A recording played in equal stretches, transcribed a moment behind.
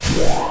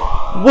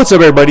What's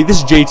up, everybody? This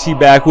is JT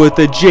back with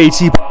the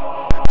JT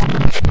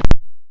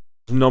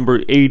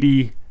number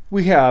 80.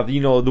 We have,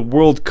 the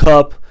World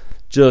Cup,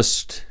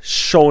 just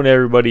showing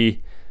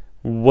everybody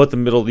what the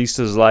Middle East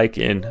is like,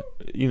 and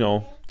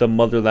the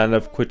motherland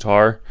of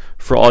Qatar.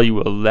 For all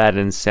you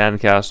Aladdin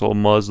Sandcastle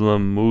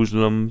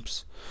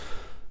Muslims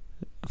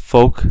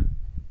folk,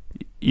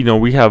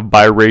 we have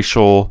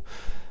biracial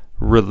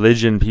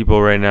religion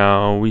people right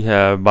now. We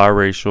have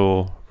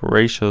biracial,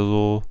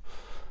 racial,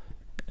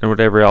 and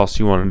whatever else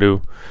you want to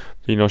do.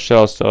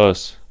 Shout outs to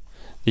us,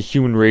 the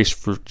human race,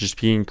 for just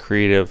being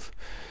creative.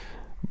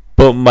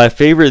 But my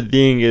favorite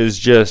thing is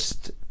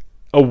just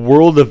a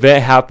world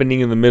event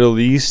happening in the Middle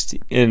East,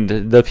 and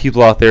the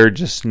people out there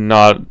just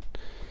not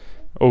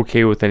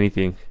okay with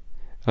anything.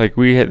 Like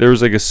there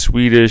was like a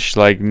Swedish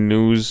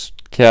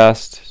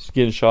newscast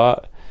getting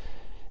shot,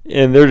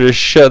 and they're just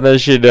shutting that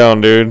shit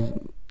down,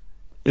 dude.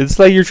 It's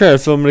like you're trying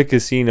to film in a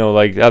casino,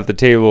 at the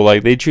table,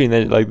 they treat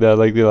that like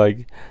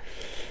that,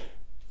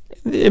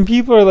 and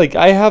people are like,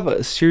 I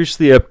have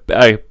seriously a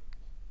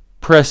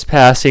press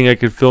passing I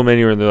could film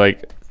anywhere, and they're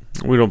like,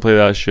 we don't play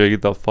that shit,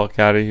 get the fuck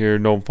out of here,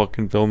 don't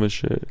fucking film this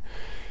shit.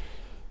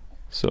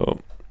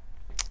 So,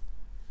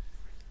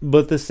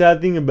 but the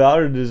sad thing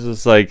about it is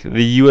just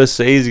the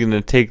USA is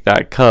gonna take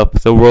that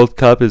cup. The World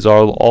Cup is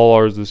all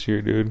ours this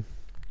year, dude.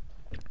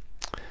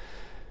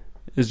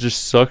 It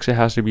just sucks it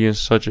has to be in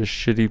such a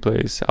shitty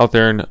place out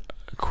there in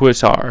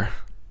Qatar,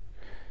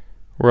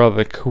 where all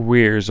the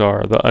queers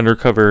are, the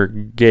undercover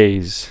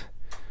gays.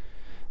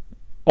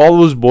 All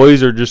those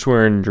boys are just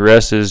wearing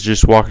dresses,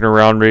 just walking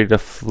around ready to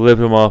flip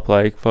them up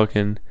like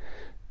fucking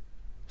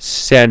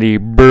Sandy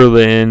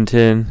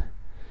Burlington.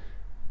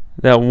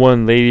 That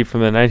one lady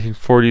from the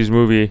 1940s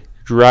movie,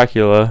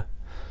 Dracula.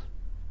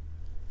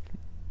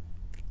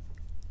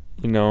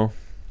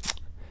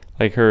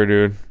 Like her,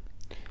 dude.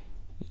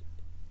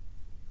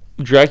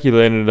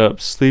 Dracula ended up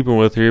sleeping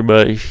with her,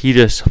 but he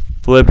just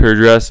flipped her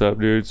dress up,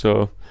 dude.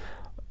 So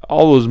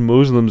all those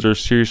Muslims are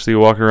seriously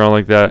walking around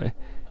like that.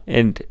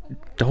 And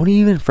don't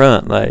even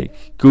front.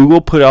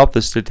 Google put out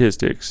the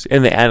statistics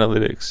and the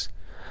analytics.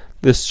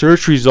 The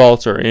search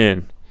results are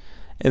in.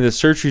 And the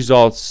search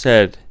results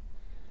said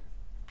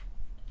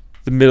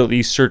the Middle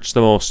East searched the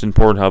most in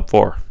Pornhub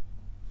for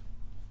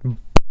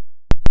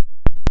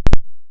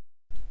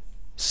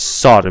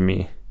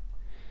sodomy.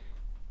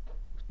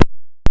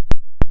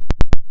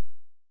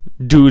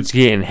 Dudes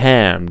getting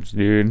hammed,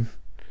 dude.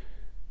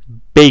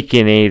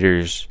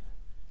 Baconators.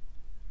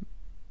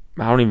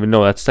 I don't even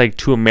know. That's like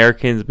two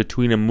Americans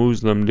between a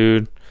Muslim,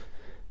 dude.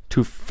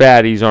 Two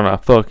fatties on a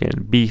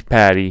fucking beef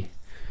patty.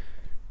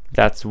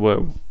 That's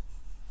what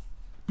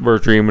we're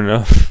dreaming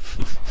of.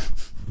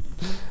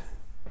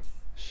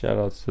 Shout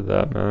outs to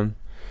that, man.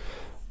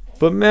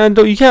 But man,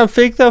 you can't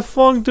fake that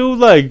funk,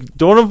 dude.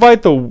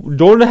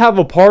 Don't have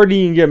a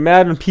party and get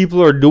mad when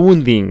people are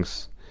doing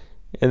things.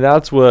 And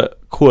that's what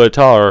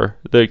Qatar,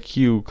 the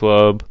Q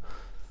Club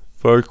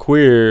for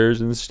queers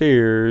and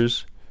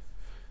steers.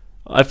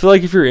 I feel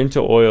like if you're into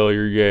oil,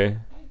 you're gay.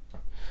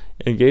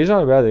 And gay's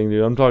not a bad thing,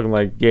 dude. I'm talking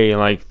gay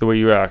and the way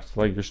you act,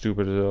 you're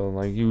stupid as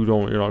hell.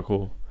 You're not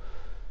cool.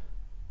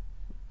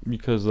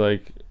 Because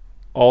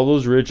all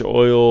those rich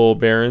oil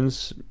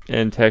barons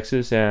in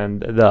Texas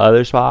and the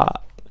other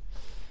spot,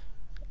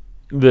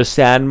 the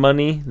sand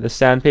money, the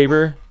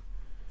sandpaper,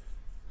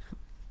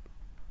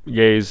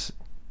 gays,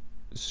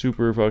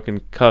 super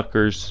fucking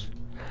cuckers,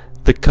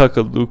 the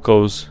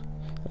cuckalucos,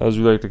 as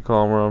we like to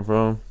call them where I'm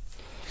from.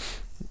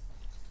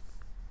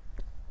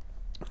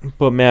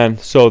 But man,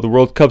 so the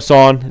World Cup's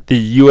on. The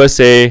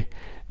USA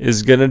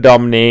is gonna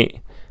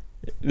dominate.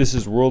 This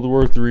is World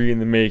War III in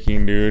the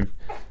making, dude.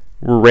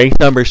 We're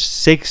ranked number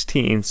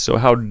 16, so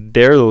how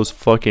dare those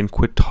fucking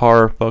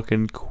Qatar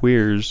fucking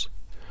queers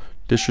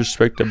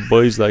disrespect the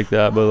boys like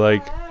that?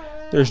 But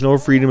there's no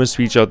freedom of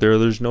speech out there.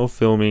 There's no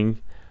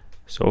filming.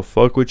 So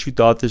fuck what you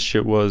thought this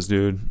shit was,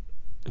 dude.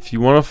 If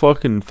you want to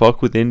fucking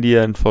fuck with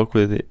India and fuck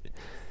with it,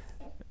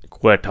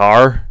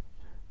 Qatar,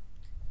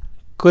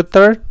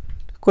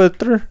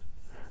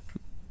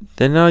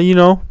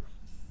 then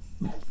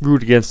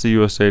root against the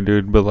USA,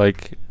 dude. But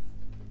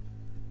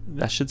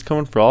that shit's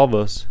coming for all of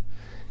us.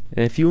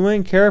 And if you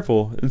ain't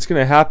careful, it's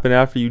gonna happen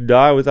after you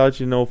die without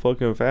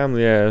fucking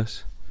family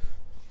ass.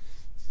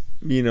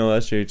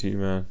 That's JT,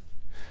 man.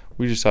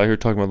 We just out here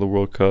talking about the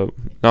World Cup.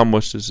 Not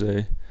much to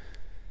say.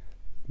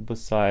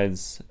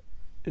 Besides,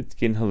 it's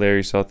getting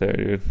hilarious out there,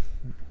 dude.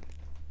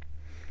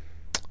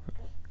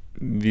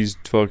 These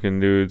fucking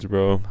dudes,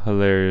 bro.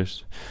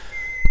 Hilarious.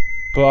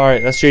 But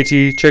alright, that's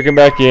JT. Checking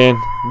back in.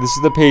 This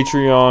is the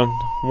Patreon.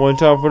 One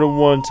time for the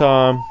one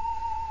time.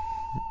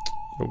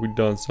 We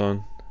done,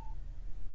 son.